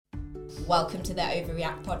Welcome to the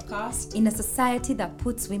Overreact podcast. In a society that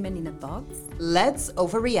puts women in a box, let's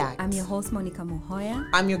overreact. I'm your host, Monica Muhoya.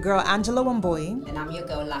 I'm your girl, Angela Wamboi. And I'm your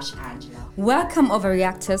girl, Lash Angela. Welcome,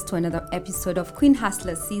 Overreactors, to another episode of Queen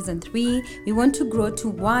Hustlers Season 3. We want to grow to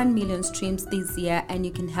 1 million streams this year, and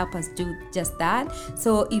you can help us do just that.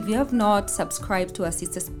 So if you have not subscribed to our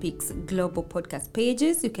Sister Speaks global podcast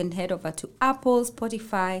pages, you can head over to Apple,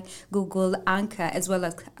 Spotify, Google, Anchor, as well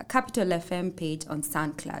as a Capital FM page on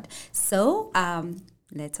SoundCloud. So,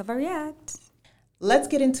 let's overreact. Let's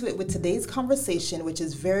get into it with today's conversation, which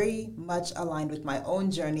is very much aligned with my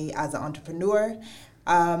own journey as an entrepreneur.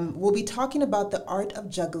 We'll be talking about the art of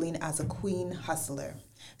juggling as a queen hustler.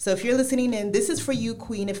 So if you're listening in, this is for you,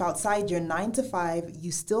 queen. If outside your 9 to 5,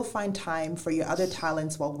 you still find time for your other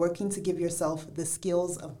talents while working to give yourself the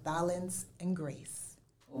skills of balance and grace.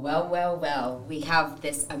 Well, we have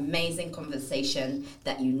this amazing conversation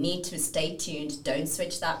that you need to stay tuned. Don't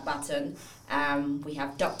switch that button. We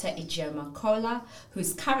have Dr. Ijeoma Kola,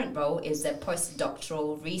 whose current role is a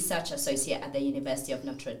postdoctoral research associate at the University of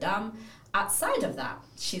Notre Dame. Outside of that,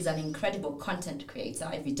 she's an incredible content creator.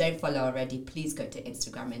 If you don't follow already, please go to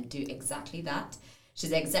Instagram and do exactly that.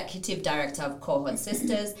 She's the executive director of Cohort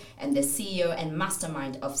Sisters and the CEO and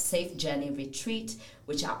mastermind of Safe Journey Retreat,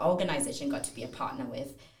 which our organization got to be a partner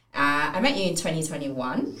with. I met you in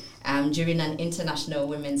 2021 during an International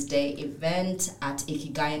Women's Day event at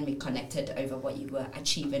Ikigai, and we connected over what you were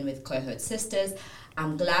achieving with Cohort Sisters.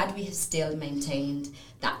 I'm glad we have still maintained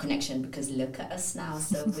that connection because look at us now.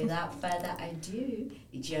 So without further ado,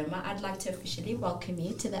 Ijeoma, I'd like to officially welcome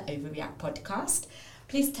you to the Overreact podcast.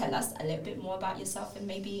 Please tell us a little bit more about yourself and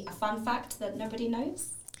maybe a fun fact that nobody knows.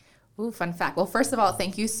 Ooh, fun fact. Well, first of all,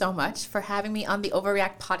 thank you so much for having me on the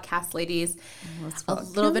Overreact podcast, ladies. A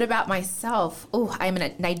little bit about myself. Oh, I'm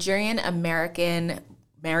a Nigerian American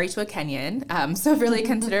married to a Kenyan. So really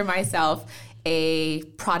consider myself a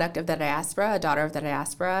product of the diaspora, a daughter of the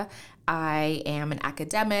diaspora. I am an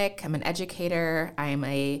academic, I'm an educator, I'm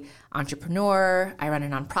an entrepreneur, I run a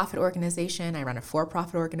nonprofit organization, I run a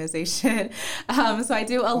for-profit organization. So I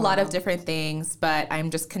do a lot of different things, but I'm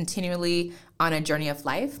just continually on a journey of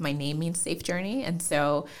life. My name means Safe Journey, and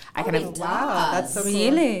so I kind of... Wow, that's so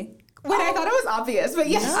Really? When I thought it was obvious, but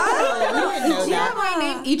yes. My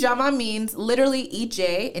name Ijeoma means literally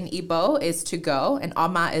EJ in Igbo is to go, and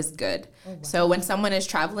Ama is good. Oh, wow. So when someone is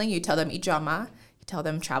traveling, you tell them Ijeoma. You tell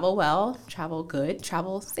them travel well, travel good,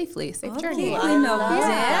 travel safely, safe journey. I know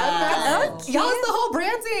that. Y'all is the whole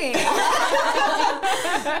branding.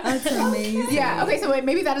 That's amazing. Yeah, okay, so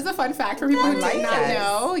maybe that is a fun fact for people who might not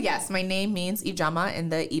know. Yes, my name means Ijeoma in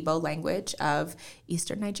the Igbo language of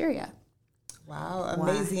Eastern Nigeria. Wow,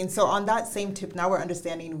 amazing. So on that same tip, now we're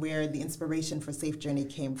understanding where the inspiration for Safe Journey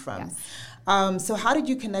came from. Yes. So how did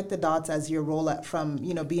you connect the dots as your role from,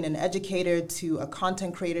 being an educator to a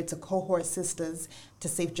content creator to Cohort Sisters to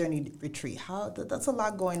Safe Journey Retreat? That's a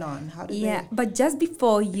lot going on. How did but just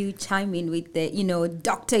before you chime in with the,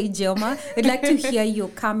 Dr. Ijeoma, I'd like to hear your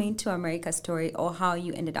coming to America story or how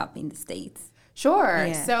you ended up in the States. Sure.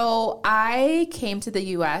 Yeah. So I came to the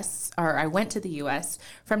U.S., or I went to the U.S.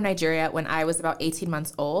 from Nigeria when I was about 18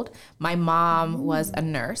 months old. My mom was a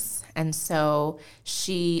nurse, and so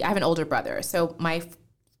I have an older brother. So my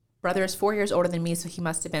brother is 4 years older than me, so he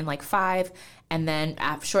must have been like 5. And then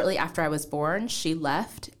shortly after I was born, she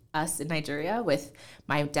left us in Nigeria with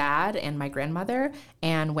my dad and my grandmother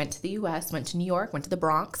and went to the U.S., went to New York, went to the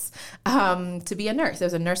Bronx to be a nurse. There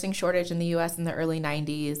was a nursing shortage in the U.S. in the early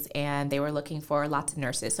 90s, and they were looking for lots of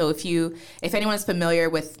nurses. So if anyone's familiar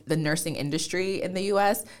with the nursing industry in the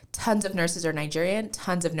U.S., tons of nurses are Nigerian,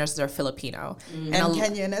 tons of nurses are Filipino. And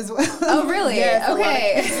Kenyan as well. Oh, really? Yes,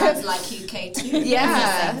 okay. Sounds like UK too.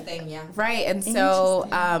 Yeah. Same thing, yeah. Right. And so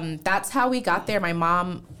that's how we got there. My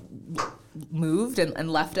mom moved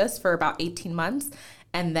and left us for about 18 months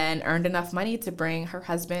and then earned enough money to bring her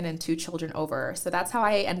husband and 2 children over. So that's how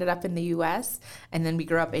I ended up in the U.S. And then we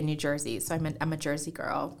grew up in New Jersey. So I'm a Jersey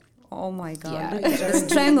girl. Oh my God. Yeah. The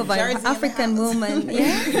strength of an African woman.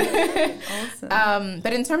 Yeah. Awesome.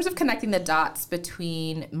 But in terms of connecting the dots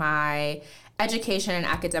between my education and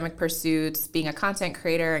academic pursuits, being a content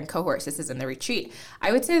creator, and Cohort Sisters in the retreat,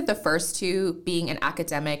 I would say that the first two, being an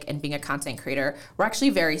academic and being a content creator, were actually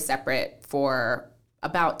very separate for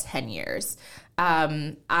about 10 years.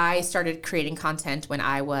 I started creating content when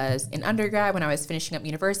I was in undergrad, when I was finishing up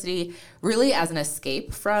university, really as an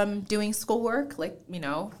escape from doing schoolwork. Like, you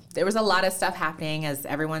know, there was a lot of stuff happening as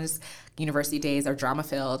everyone's university days are drama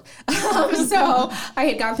filled. So I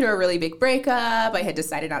had gone through a really big breakup. I had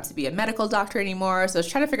decided not to be a medical doctor anymore. So I was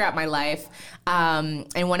trying to figure out my life.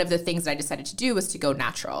 And one of the things that I decided to do was to go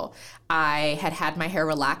natural. I had my hair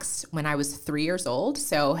relaxed when I was 3 years old.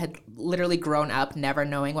 So had literally grown up never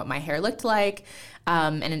knowing what my hair looked like.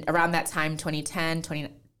 And around that time,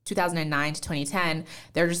 2009 to 2010,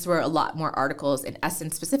 there just were a lot more articles in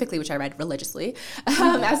Essence specifically, which I read religiously,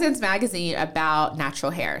 Essence magazine about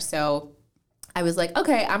natural hair. So I was like,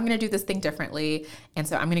 okay, I'm going to do this thing differently. And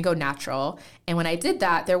so I'm going to go natural. And when I did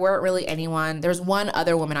that, there weren't really anyone. There was one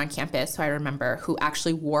other woman on campus who I remember who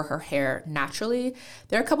actually wore her hair naturally.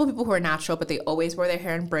 There are a couple of people who are natural, but they always wore their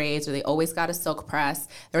hair in braids or they always got a silk press.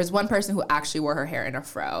 There was one person who actually wore her hair in a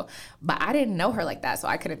fro, but I didn't know her like that, so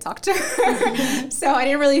I couldn't talk to her. So I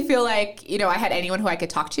didn't really feel like, you know, I had anyone who I could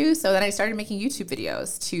talk to. So then I started making YouTube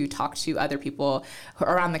videos to talk to other people who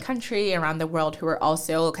are around the country, around the world, who are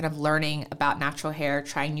also kind of learning about natural hair,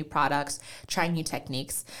 trying new products, trying new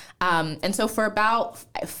techniques. And so for about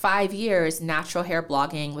 5 years, natural hair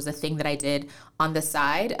blogging was a thing that I did on the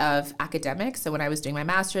side of academics. So when I was doing my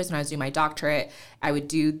master's, when I was doing my doctorate, I would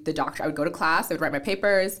go to class, I would write my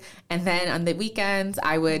papers, and then on the weekends,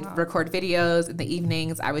 I would record videos. In the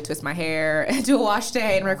evenings, I would twist my hair, do a wash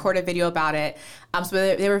day, and record a video about it.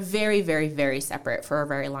 So they were very, very, very separate for a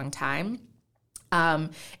very long time.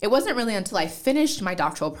 It wasn't really until I finished my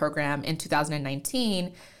doctoral program in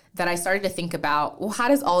 2019 that I started to think about, well, how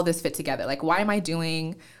does all of this fit together? Like,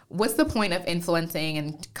 what's the point of influencing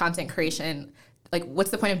and content creation? Like,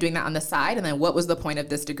 what's the point of doing that on the side? And then what was the point of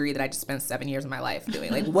this degree that I just spent 7 years of my life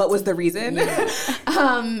doing? Like, what was the reason?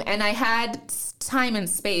 And I had time and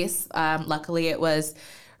space. Luckily, it was...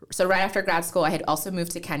 So right after grad school, I had also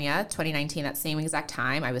moved to Kenya, 2019, that same exact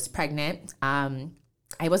time. I was pregnant.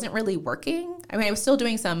 I wasn't really working. I mean, I was still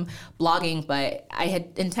doing some blogging, but I had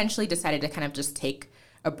intentionally decided to kind of just take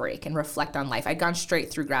a break and reflect on life. I'd gone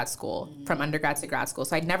straight through grad school, from undergrad to grad school.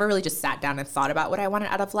 So I'd never really just sat down and thought about what I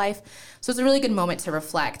wanted out of life. So it was a really good moment to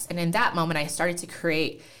reflect. And in that moment, I started to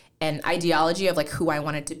create an ideology of like who I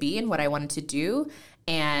wanted to be and what I wanted to do.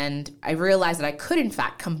 And I realized that I could, in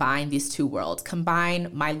fact, combine these two worlds,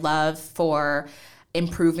 combine my love for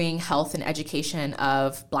improving health and education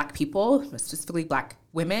of Black people, specifically Black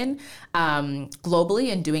women,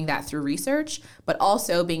 globally, and doing that through research, but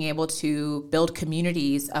also being able to build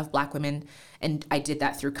communities of Black women. And I did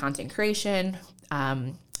that through content creation,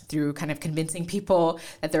 through kind of convincing people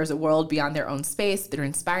that there's a world beyond their own space, through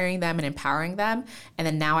inspiring them and empowering them. And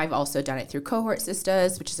then now I've also done it through Cohort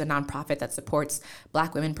Sisters, which is a nonprofit that supports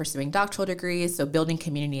Black women pursuing doctoral degrees, so building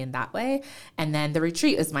community in that way. And then the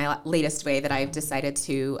retreat is my latest way that I've decided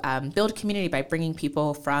to build community by bringing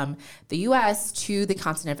people from the US to the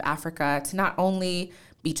continent of Africa to not only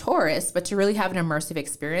be tourists, but to really have an immersive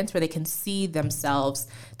experience where they can see themselves,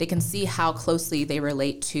 they can see how closely they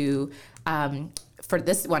relate to for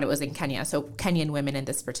this one, it was in Kenya, so Kenyan women in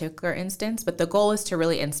this particular instance. But the goal is to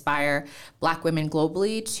really inspire Black women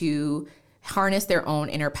globally to harness their own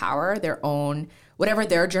inner power, their own, whatever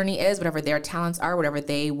their journey is, whatever their talents are, whatever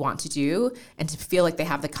they want to do, and to feel like they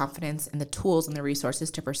have the confidence and the tools and the resources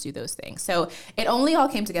to pursue those things. So it only all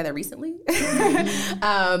came together recently.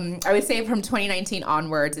 I would say from 2019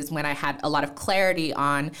 onwards is when I had a lot of clarity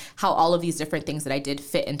on how all of these different things that I did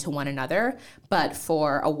fit into one another. But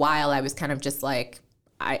for a while, I was kind of just like,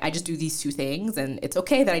 I just do these two things, and it's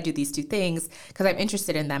okay that I do these two things because I'm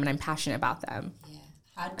interested in them and I'm passionate about them. Yeah.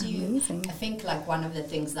 How do you, I think like one of the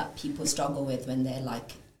things that people struggle with when they're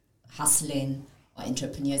like hustling or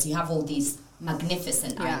entrepreneurs, you have all these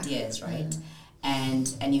magnificent ideas, right?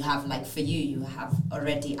 And you have like, for you have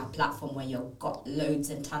already a platform where you've got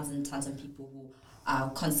loads and tons of people who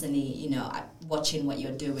are constantly, you know, watching what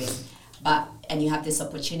you're doing. And you have this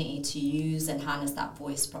opportunity to use and harness that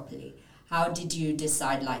voice properly. How did you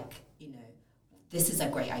decide, like, you know, this is a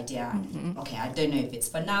great idea. Okay, I don't know if it's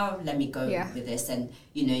for now. Let me go with this. And,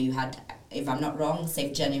 you know, you had, if I'm not wrong,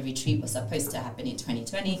 Safe Journey Retreat was supposed to happen in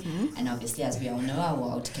 2020. And obviously, as we all know, our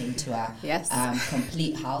world came to a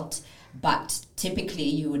complete halt. But typically,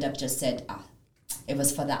 you would have just said, it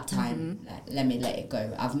was for that time. Let me let it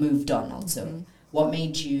go. I've moved on also. What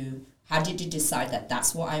made you... How did you decide that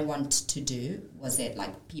that's what I want to do? Was it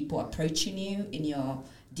like people approaching you in your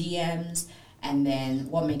DMs? And then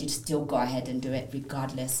what made you still go ahead and do it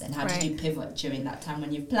regardless? And how did you pivot during that time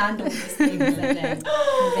when you planned all these things and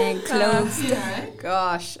then closed?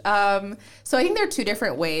 Gosh. So I think there are two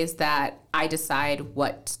different ways that I decide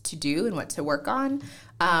what to do and what to work on.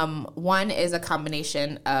 One is a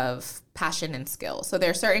combination of passion and skill. So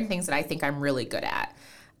there are certain things that I think I'm really good at.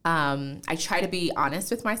 I try to be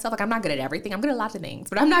honest with myself. Like, I'm not good at everything. I'm good at lots of things,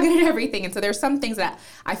 but I'm not good at everything. And so there's some things that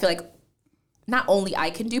I feel like not only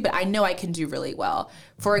I can do, but I know I can do really well.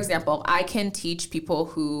 For example, I can teach people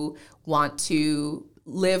who want to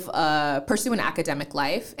pursue an academic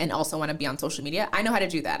life and also want to be on social media. I know how to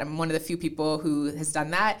do that. I'm one of the few people who has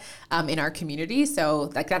done that in our community.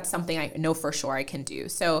 So like, that's something I know for sure I can do.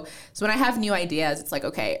 So when I have new ideas, it's like,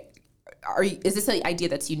 okay, is this an idea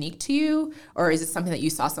that's unique to you, or is it something that you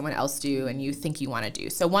saw someone else do and you think you want to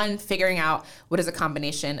do? So one, figuring out what is a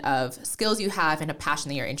combination of skills you have and a passion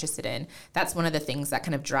that you're interested in. That's one of the things that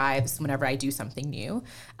kind of drives whenever I do something new.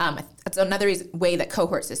 That's another way that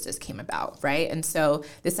Cohort Sisters came about, right? And so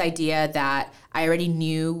this idea that I already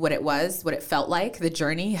knew what it felt like, the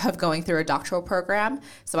journey of going through a doctoral program.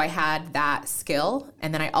 So I had that skill,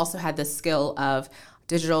 and then I also had the skill of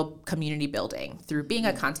digital community building through being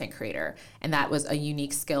a content creator. And that was a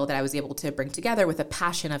unique skill that I was able to bring together with a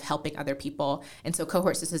passion of helping other people. And so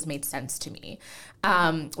Cohort Sisters made sense to me.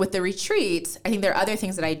 With the retreat, I think there are other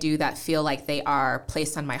things that I do that feel like they are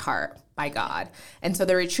placed on my heart by God. And so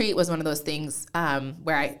the retreat was one of those things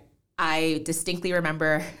where I distinctly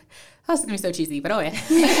remember, oh, it's gonna be so cheesy, but oh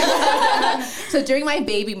yeah. So during my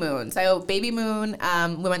baby moon,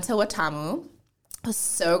 we went to Watamu. It was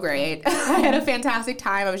so great. I had a fantastic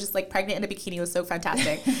time. I was just like pregnant in a bikini. It was so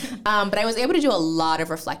fantastic. But I was able to do a lot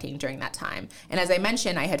of reflecting during that time. And as I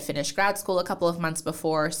mentioned, I had finished grad school a couple of months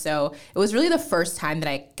before. So it was really the first time that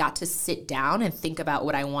I got to sit down and think about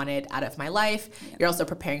what I wanted out of my life. Yeah. You're also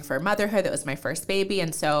preparing for motherhood. That was my first baby.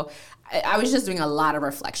 And so I was just doing a lot of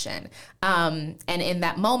reflection. And in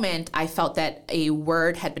that moment, I felt that a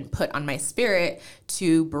word had been put on my spirit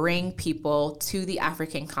to bring people to the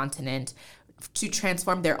African continent to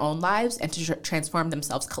transform their own lives and to transform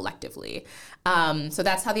themselves collectively. So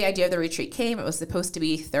that's how the idea of the retreat came. It was supposed to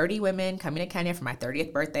be 30 women coming to Kenya for my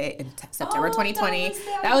 30th birthday in September 2020.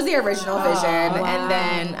 That was the original vision. Wow. And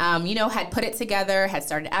then, had put it together, had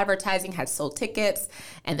started advertising, had sold tickets.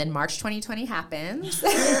 And then March 2020 happens.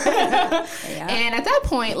 And at that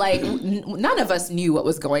point, like, none of us knew what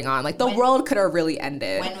was going on. Like, the world could have really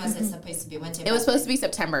ended. When was it supposed to be? It was supposed to be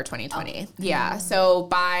September 2020. Okay. Yeah. So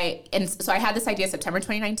I had this idea September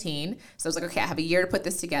 2019. So I was like, okay, I have a year to put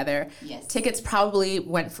this together. Yes. Tickets probably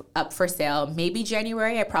went up for sale maybe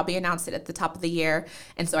January. I probably announced it at the top of the year.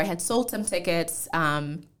 And so I had sold some tickets,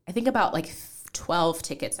 I think about like 12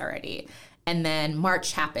 tickets already. And then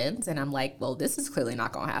March happens and I'm like, well, this is clearly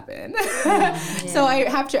not going to happen. Yeah. So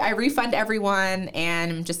I refund everyone,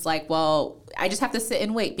 and I'm just like, well, I just have to sit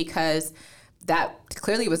and wait, because that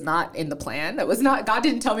clearly was not in the plan. That was not, God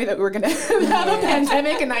didn't tell me that we were going to have a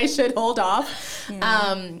pandemic and I should hold off.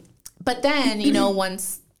 Yeah. But then,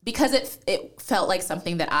 because it felt like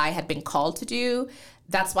something that I had been called to do,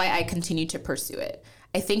 that's why I continued to pursue it.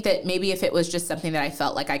 I think that maybe if it was just something that I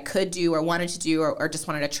felt like I could do or wanted to do or just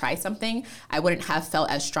wanted to try something, I wouldn't have felt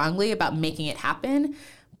as strongly about making it happen.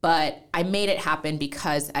 But I made it happen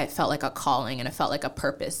because I felt like a calling and it felt like a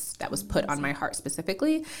purpose that was put on my heart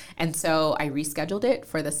specifically. And so I rescheduled it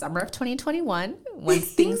for the summer of 2021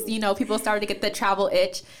 once things, people started to get the travel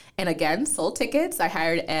itch. And again, sold tickets. I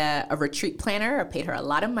hired a retreat planner. I paid her a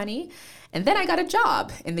lot of money. And then I got a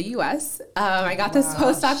job in the U.S. I got this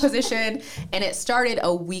postdoc position, and it started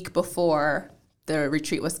a week before the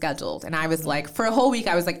retreat was scheduled. And I was like, for a whole week,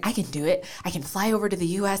 I was like, I can do it. I can fly over to the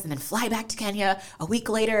U.S. and then fly back to Kenya a week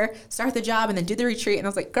later, start the job, and then do the retreat. And I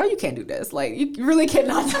was like, girl, you can't do this. Like, you really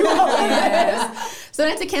cannot do this. So then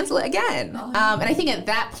I had to cancel it again. And I think at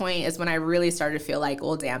that point is when I really started to feel like,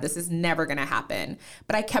 well, damn, this is never going to happen.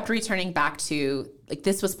 But I kept returning back to, like,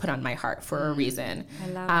 this was put on my heart for a reason. I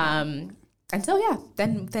love that. And so,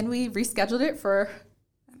 then we rescheduled it for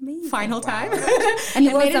final time. And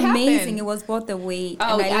it was amazing. It was worth the wait.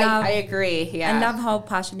 Oh, and I agree. Yeah. I love how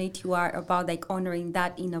passionate you are about like honoring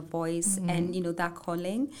that inner voice and, that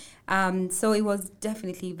calling. So it was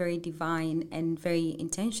definitely very divine and very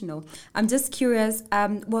intentional. I'm just curious,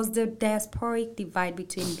 was the diasporic divide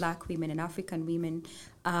between Black women and African women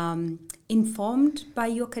informed by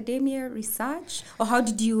your academia research? Or how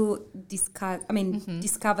did you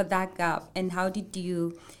discover that gap? And how did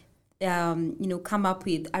you come up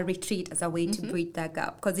with a retreat as a way to bridge that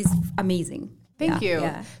gap? Because it's amazing. Thank you.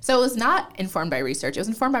 Yeah. So it was not informed by research. It was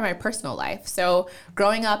informed by my personal life. So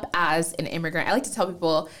growing up as an immigrant, I like to tell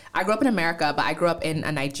people I grew up in America, but I grew up in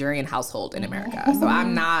a Nigerian household in America. So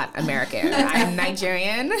I'm not American. I'm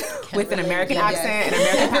Nigerian with an American accent and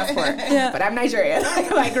American passport, but I'm Nigerian.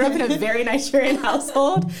 I grew up in a very Nigerian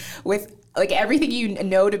household with like everything you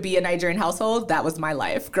know to be a Nigerian household. That was my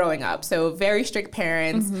life growing up. So very strict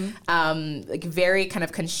parents, like very kind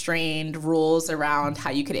of constrained rules around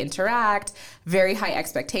how you could interact, very high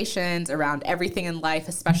expectations around everything in life,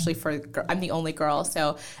 especially I'm the only girl.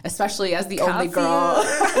 So especially as the only girl,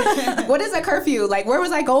 what is a curfew? Like, where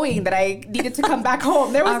was I going that I needed to come back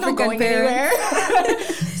home? There was no going anywhere.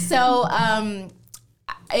 So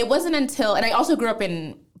it wasn't until, and I also grew up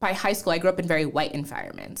by high school, I grew up in very white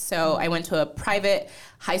environments. So I went to a private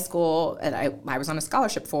high school that I was on a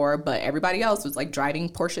scholarship for, but everybody else was like driving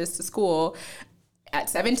Porsches to school at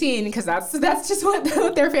 17 because that's just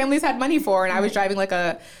what their families had money for. And I was driving like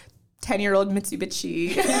a 10-year-old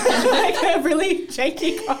Mitsubishi, like a really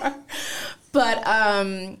janky car. But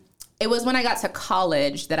it was when I got to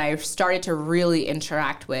college that I started to really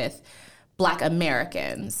interact with Black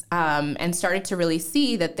Americans and started to really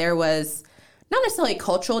see that there was not necessarily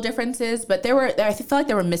cultural differences, but I feel like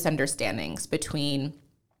there were misunderstandings between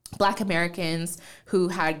Black Americans who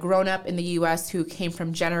had grown up in the U.S., who came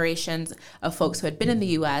from generations of folks who had been in the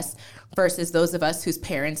U.S., versus those of us whose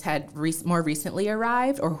parents had more recently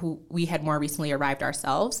arrived or who we had more recently arrived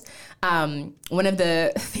ourselves. One of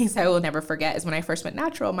the things I will never forget is when I first went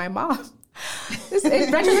natural, my mom, this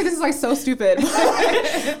is like so stupid.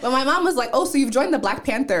 But my mom was like, "Oh, so you've joined the Black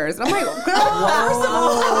Panthers?" And I'm like, "Girl, first of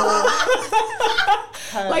all,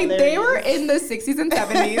 like they were in the 60s and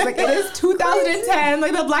 70s. Like it is 2010.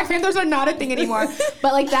 Like the Black Panthers are not a thing anymore."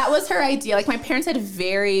 But like that was her idea. Like my parents had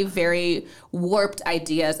very, very warped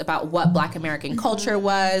ideas about what Black American culture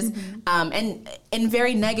was, and in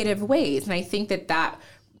very negative ways. And I think that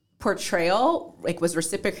portrayal like was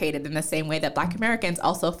reciprocated in the same way that Black Americans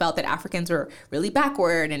also felt that Africans were really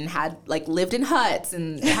backward and had like lived in huts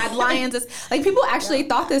and had lions. Like people actually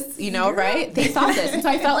thought this, right? They thought this. And so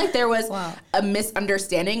I felt like there was a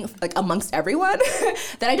misunderstanding like amongst everyone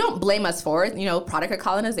that I don't blame us for, product of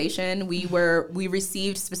colonization. We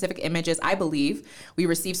received specific images, I believe, we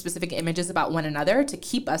received specific images about one another to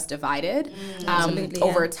keep us divided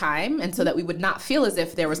over time. And so that we would not feel as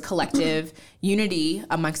if there was collective unity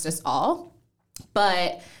amongst us all.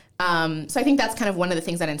 But so I think that's kind of one of the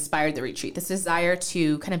things that inspired the retreat, this desire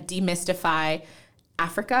to kind of demystify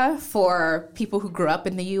Africa for people who grew up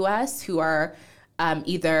in the U.S., who are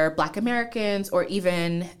either Black Americans or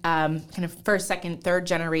even kind of first, second, third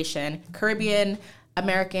generation Caribbean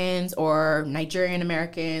Americans or Nigerian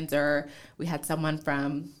Americans, or we had someone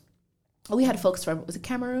from... we had folks from, was it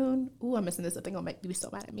Cameroon? Ooh, I'm missing this. I think they'll make me so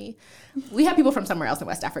mad at me. We had people from somewhere else in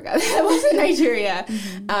West Africa. That wasn't Nigeria.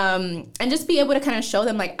 And just be able to kind of show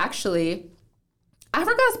them, like, actually,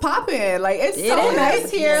 Africa's popping. Like, it's so nice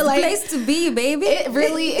here. It's like, the place to be, baby. It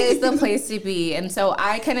really is the place to be. And so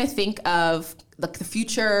I kind of think of like the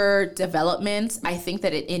future development. I think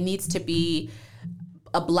that it needs to be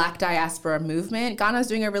a Black diaspora movement. Ghana's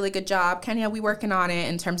doing a really good job. Kenya, we working on it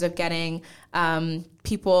in terms of getting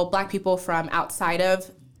Black people from outside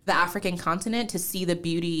of the African continent to see the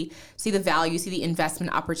beauty, see the value, see the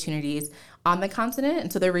investment opportunities on the continent.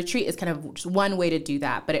 And so the retreat is kind of just one way to do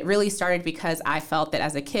that. But it really started because I felt that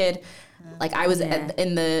as a kid, like I was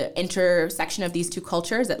in the intersection of these two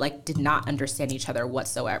cultures that like did not understand each other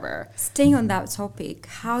whatsoever. Staying on that topic,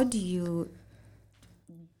 how do you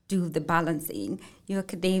do the balancing? You're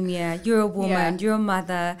academia, you're a woman, you're a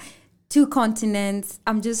mother, 2 continents.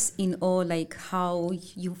 I'm just in awe, like how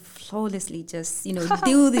you flawlessly just,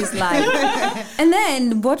 do this life. And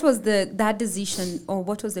then what was that decision, or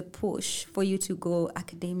what was the push for you to go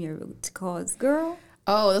academia route? Cause girl.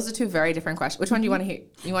 Oh, those are 2 very different questions. Which one do you want to hear?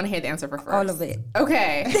 You want to hear the answer for first? All of it.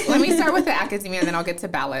 Okay. Let me start with the academia and then I'll get to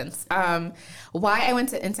balance. Why I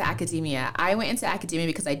went into academia. I went into academia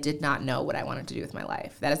because I did not know what I wanted to do with my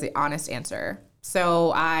life. That is the honest answer.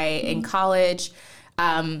 So in college,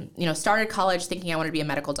 started college thinking I wanted to be a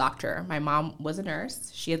medical doctor. My mom was a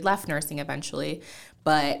nurse. She had left nursing eventually.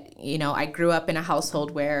 But, I grew up in a household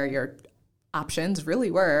where your options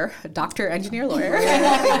really were doctor, engineer, lawyer,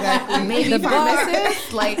 maybe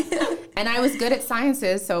pharmacist, and I was good at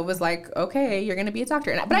sciences. So it was like, okay, you're going to be a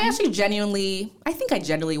doctor. But I actually genuinely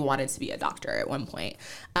wanted to be a doctor at one point.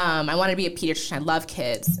 I wanted to be a pediatrician. I love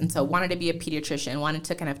kids. And so wanted to be a pediatrician, wanted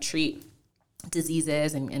to kind of treat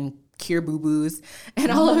diseases and cure boo-boos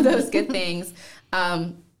and all of those good things.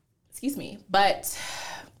 Excuse me. But,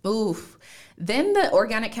 then the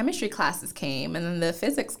organic chemistry classes came, and then the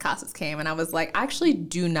physics classes came, and I was like, I actually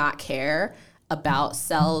do not care about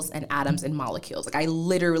cells and atoms and molecules. Like, I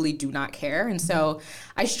literally do not care. And so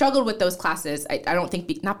I struggled with those classes. I don't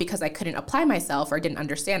think, not because I couldn't apply myself or didn't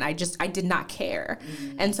understand, I did not care.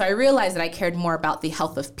 And so I realized that I cared more about the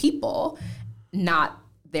health of people, not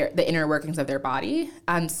the inner workings of their body.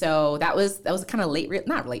 And so that was kind of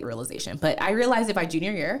not late realization, but I realized it by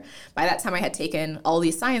junior year. By that time I had taken all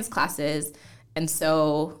these science classes. And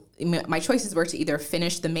so my choices were to either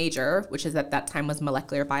finish the major, which is at that time was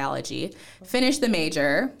molecular biology, finish the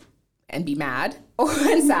major and be mad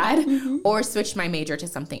and sad, or switch my major to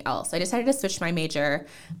something else. I decided to switch my major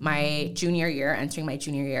my junior year, entering my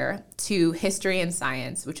junior year, to history and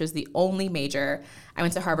science, which was the only major. I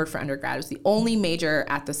went to Harvard for undergrad. It was the only major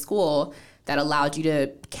at the school that allowed you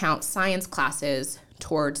to count science classes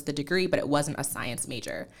towards the degree, but it wasn't a science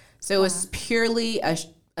major. So it was purely a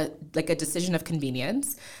decision of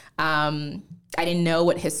convenience. I didn't know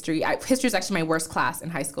what history is actually my worst class in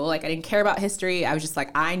high school. Like, I didn't care about history. I was just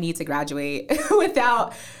like, I need to graduate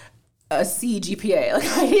without a C GPA.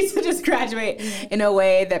 Like, I need to just graduate in a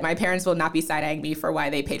way that my parents will not be side-eyeing me for why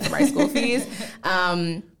they paid for my school fees.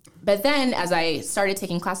 But then as I started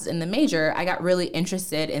taking classes in the major, I got really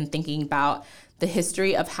interested in thinking about the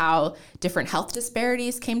history of how different health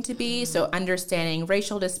disparities came to be. So understanding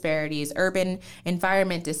racial disparities, urban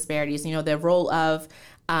environment disparities, the role of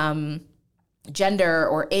gender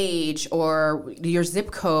or age or your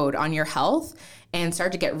zip code on your health, and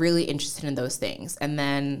started to get really interested in those things. And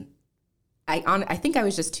then I think I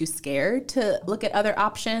was just too scared to look at other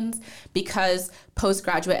options, because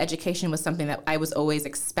postgraduate education was something that I was always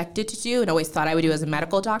expected to do and always thought I would do as a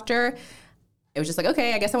medical doctor. It was just like,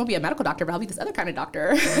 okay, I guess I won't be a medical doctor, but I'll be this other kind of doctor.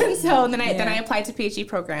 And so then I applied to PhD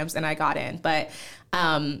programs and I got in. But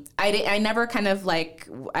I never kind of like,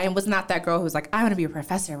 I was not that girl who was like, I want to be a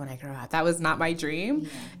professor when I grow up. That was not my dream.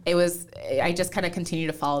 I just kind of continued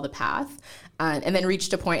to follow the path, and then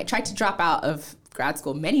reached a point, tried to drop out of grad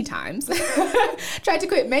school many times, tried to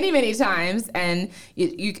quit many, many times. And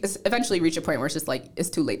you eventually reach a point where it's just like, it's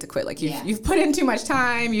too late to quit. Like you've put in too much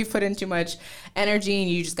time, you've put in too much energy,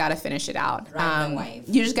 and you just got to finish it out.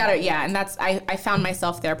 You just got to, and that's, I found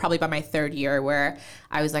myself there probably by my third year where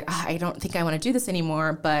I was like, I don't think I want to do this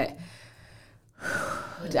anymore, but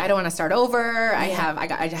I don't want to start over.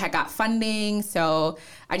 I got funding. So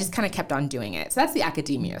I just kind of kept on doing it. So that's the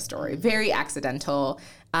academia story. Very accidental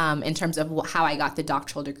in terms of how I got the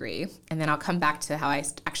doctoral degree. And then I'll come back to how I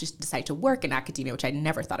actually decided to work in academia, which I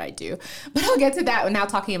never thought I'd do. But I'll get to that now,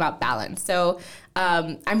 talking about balance. So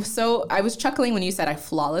I was chuckling when you said I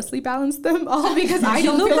flawlessly balanced them all, because I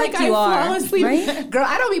don't feel like I flawlessly, right? Girl,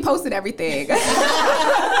 I don't be posting everything.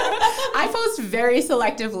 I post very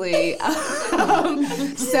selectively.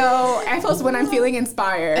 So I post when I'm feeling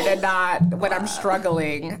inspired and not when I'm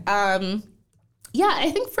struggling.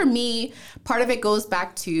 I think for me, part of it goes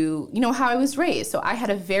back to, how I was raised. So I had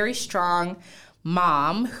a very strong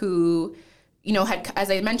mom who, had,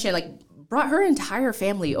 as I mentioned, like, brought her entire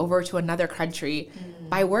family over to another country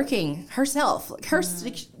by working herself. Like,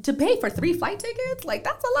 to pay for 3 flight tickets, like,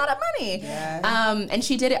 that's a lot of money. Yeah. And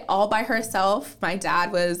she did it all by herself. My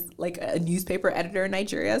dad was like a newspaper editor in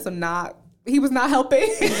Nigeria, so he was not helping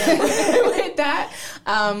with that.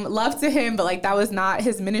 Love to him, but like, that was not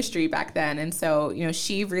his ministry back then. And so,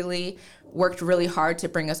 she really worked really hard to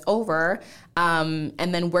bring us over, and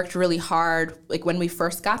then worked really hard. Like, when we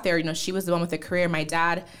first got there, she was the one with a career. My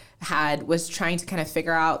dad was trying to kind of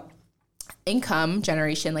figure out income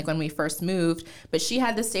generation, like when we first moved, but she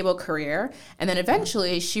had this stable career. And then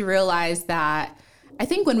eventually she realized that, I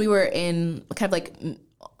think when we were in kind of like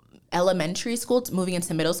elementary school, moving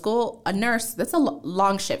into middle school, a nurse, that's a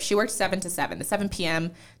long shift. She worked 7 to 7, the 7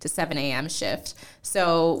 p.m. to 7 a.m. shift.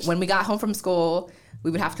 So when we got home from school, we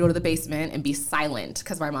would have to go to the basement and be silent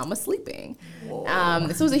because my mom was sleeping. So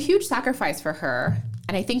it was a huge sacrifice for her.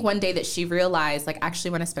 And I think one day that she realized, like, I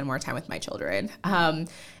actually want to spend more time with my children. And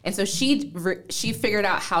so she figured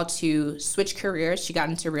out how to switch careers. She got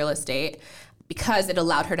into real estate, because it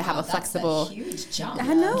allowed her to have a flexible. That's a huge jump.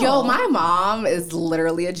 I know. Yo, my mom is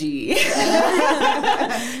literally a G.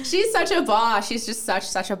 She's such a boss. She's just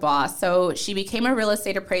such a boss. So she became a real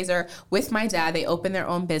estate appraiser with my dad. They opened their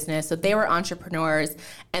own business. So they were entrepreneurs,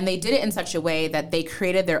 and they did it in such a way that they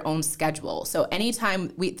created their own schedule. So anytime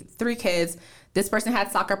 3 kids, this person had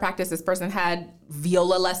soccer practice, this person had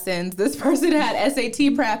viola lessons, this person had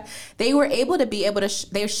SAT prep. They were able to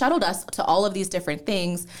they shuttled us to all of these different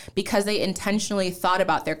things because they intentionally thought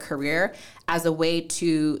about their career as a way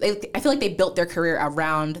to, I feel like they built their career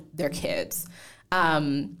around their kids.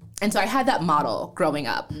 And And so I had that model growing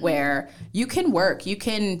up where you can work, you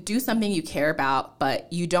can do something you care about,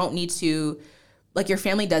 but you don't need to, like, your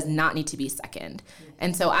family does not need to be second.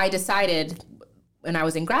 And so I decided when I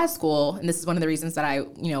was in grad school, and this is one of the reasons that I,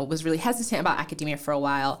 was really hesitant about academia for a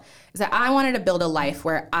while, is that I wanted to build a life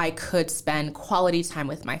where I could spend quality time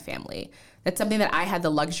with my family. That's something that I had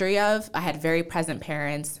the luxury of. I had very present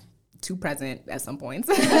parents, too present at some points.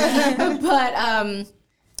 But,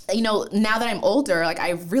 now that I'm older, like,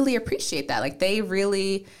 I really appreciate that. Like,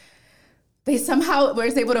 they somehow were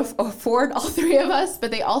able to afford all three of us, but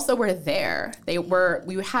they also were there.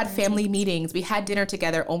 We had family meetings. We had dinner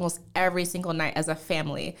together almost every single night as a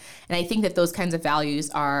family. And I think that those kinds of values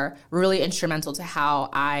are really instrumental to how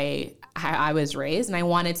I was raised, and I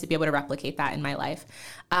wanted to be able to replicate that in my life.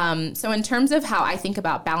 So in terms of how I think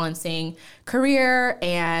about balancing career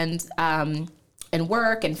and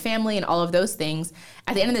work and family and all of those things,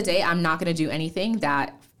 at the end of the day, I'm not going to do anything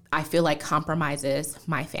that I feel like compromises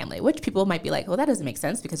my family, which people might be like, well, that doesn't make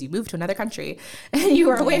sense because you moved to another country and you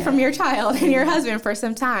were away from your child and your husband for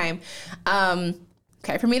some time.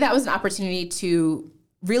 For me, that was an opportunity to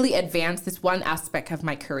really advance this one aspect of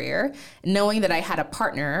my career, knowing that I had a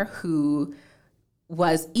partner who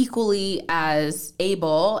was equally as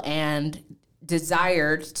able and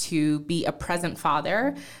desired to be a present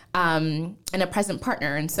father and a present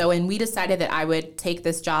partner. And so when we decided that I would take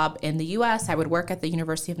this job in the US, I would work at the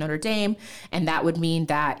University of Notre Dame, and that would mean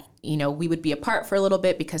that, we would be apart for a little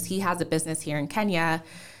bit because he has a business here in Kenya.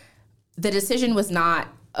 The decision was not,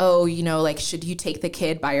 should you take the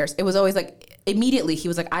kid by yourself? It was always like, immediately he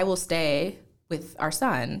was like, I will stay with our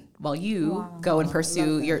son while you go and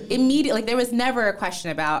pursue your immediate, like, there was never a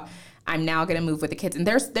question about, I'm now going to move with the kids. And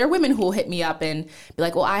there are women who will hit me up and be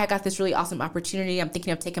like, well, I got this really awesome opportunity. I'm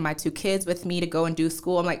thinking of taking my 2 kids with me to go and do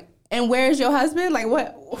school. I'm like, and where's your husband? Like,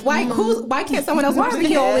 what? Why can't someone else watch the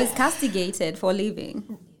kids? Always castigated for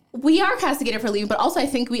leaving. We are castigated for leaving, but also I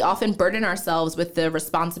think we often burden ourselves with the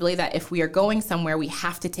responsibility that if we are going somewhere, we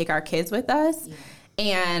have to take our kids with us. Yeah.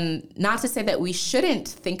 And not to say that we shouldn't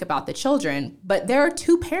think about the children, but there are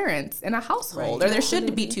 2 parents in a household, right, or there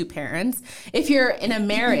should be 2 parents. If you're in a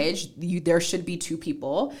marriage, there should be 2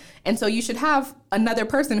 people. And so you should have another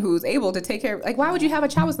person who's able to take care of, like, why would you have a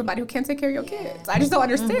child with somebody who can't take care of your kids? I just don't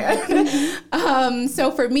understand.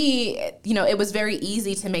 So for me, it was very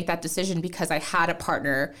easy to make that decision because I had a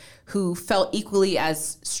partner who felt equally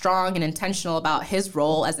as strong and intentional about his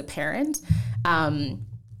role as a parent.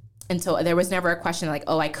 And so there was never a question like,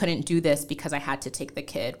 oh, I couldn't do this because I had to take the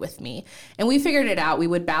kid with me. And we figured it out. We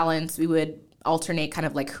would alternate kind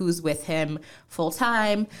of like who's with him full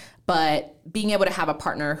time, but being able to have a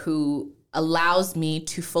partner who allows me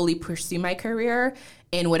to fully pursue my career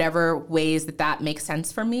in whatever ways that makes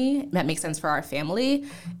sense for me, that makes sense for our family,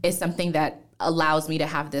 is something that allows me to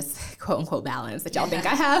have this quote unquote balance that y'all think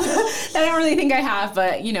I have. That I don't really think I have,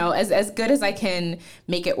 but as good as I can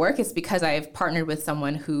make it work, it's because I've partnered with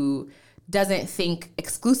someone who doesn't think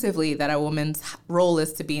exclusively that a woman's role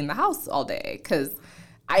is to be in the house all day. Because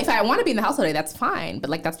if I want to be in the house all day, that's fine.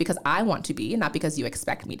 But like, that's because I want to be and not because you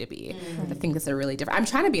expect me to be. I think that's a really different, I'm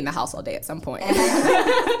trying to be in the house all day at some point,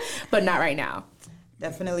 but not right now.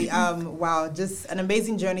 Definitely. Wow, just an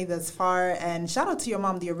amazing journey thus far. And shout out to your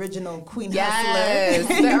mom, the original Queen Hustler. Yes,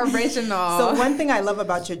 the original. So one thing I love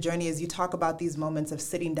about your journey is you talk about these moments of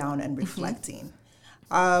sitting down and reflecting.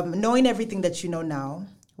 Knowing everything that you know now,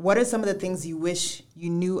 what are some of the things you wish you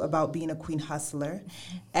knew about being a Queen Hustler?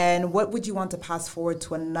 And what would you want to pass forward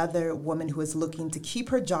to another woman who is looking to keep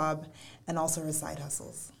her job and also her side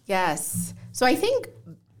hustles? Yes. So I think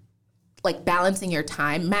like balancing your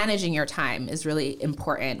time, managing your time is really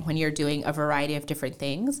important when you're doing a variety of different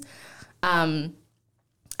things.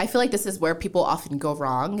 I feel like this is where people often go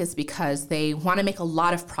wrong, is because they want to make a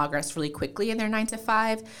lot of progress really quickly in their 9 to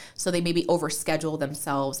 5. So they maybe overschedule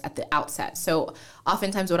themselves at the outset. So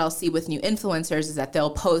oftentimes what I'll see with new influencers is that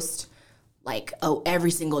they'll post like, every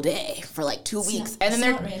single day for like 2 weeks. And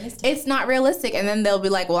then it's not realistic. And then they'll be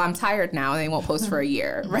like, well, I'm tired now. And they won't post for a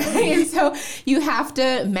year. Right. And so you have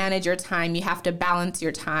to manage your time. You have to balance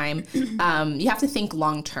your time. You have to think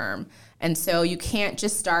long term. And so you can't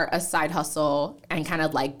just start a side hustle and kind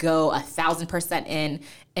of like go 1,000% in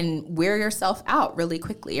and wear yourself out really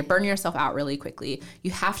quickly or burn yourself out really quickly.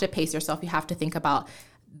 You have to pace yourself. You have to think about,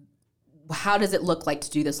 how does it look like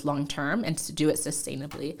to do this long term and to do it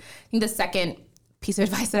sustainably? I think the second piece of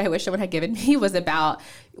advice that I wish someone had given me was about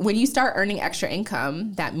when you start earning extra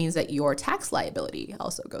income, that means that your tax liability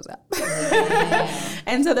also goes up.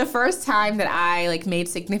 And so the first time that I like made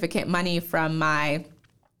significant money from my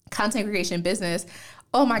content creation business,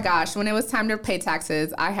 Oh my gosh, when it was time to pay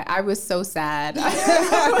taxes, I was so sad.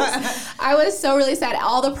 I was so really sad.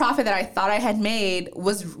 All the profit that I thought I had made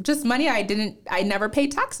was just money I never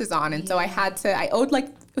paid taxes on. And so I owed like,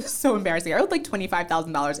 it was so embarrassing. I owed like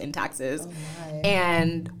 $25,000 in taxes.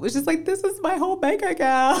 And was just like, this is my whole bank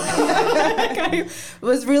account. Like, I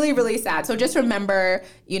was really, really sad. So just remember,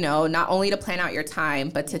 not only to plan out your time,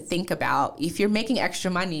 but to think about if you're making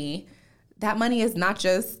extra money, that money is not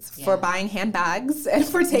just for buying handbags and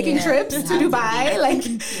for taking trips to Dubai.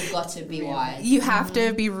 You've got to be wise. You have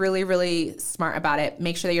to be really, really smart about it.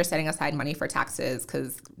 Make sure that you're setting aside money for taxes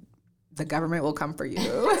because the government will come for you.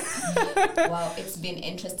 Well, it's been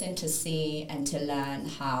interesting to see and to learn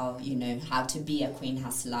how to be a queen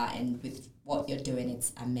hustler, and with what you're doing,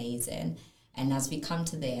 it's amazing. And as we come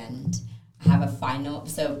to the end, I have a final.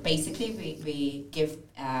 So basically, we give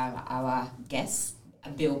our guests a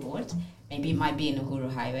billboard. Maybe it might be in Uhuru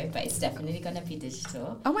Highway, but it's definitely going to be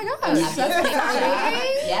digital. Oh my gosh.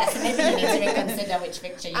 Yes, maybe you need to reconsider which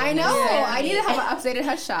picture you want. I know. I need to have an updated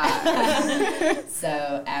headshot.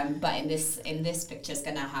 So, but in this picture, it's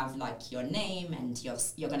going to have like your name, and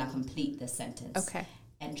you're going to complete the sentence. Okay.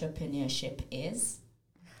 Entrepreneurship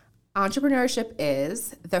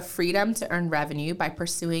is the freedom to earn revenue by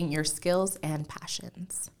pursuing your skills and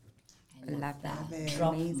passions. I love that.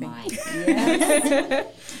 Drop mine. Yes.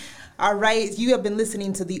 All right, you have been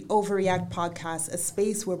listening to the Overreact Podcast, a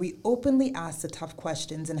space where we openly ask the tough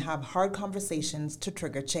questions and have hard conversations to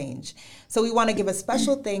trigger change. So we want to give a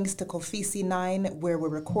special thanks to Kofi C9, where we're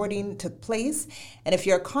recording took place. And if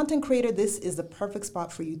you're a content creator, this is the perfect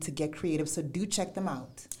spot for you to get creative, so do check them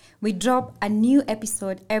out. We drop a new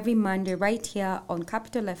episode every Monday right here on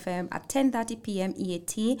Capital FM at 10:30 p.m.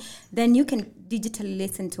 EAT. Then you can digitally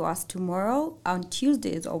listen to us tomorrow on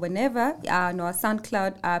Tuesdays or whenever on our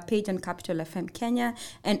SoundCloud page on Capital FM Kenya,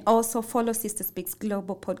 and also follow Sister Speaks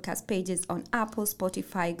Global podcast pages on Apple,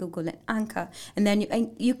 Spotify, Google, and Anchor. And then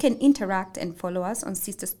you can interact and follow us on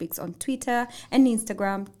Sister Speaks on Twitter and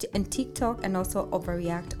Instagram and TikTok, and also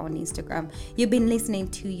Overreact on Instagram. You've been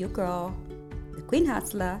listening to your girl, the Queen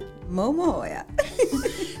Hustler, Momoya.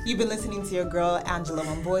 You've been listening to your girl, Angela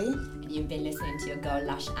Mamboy. You've been listening to your girl,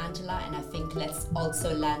 Lash Angela, and I think let's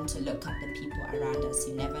also learn to look at the people around us.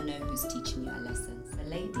 You never know who's teaching you a lesson. So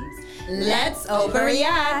ladies, let's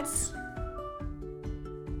overreact.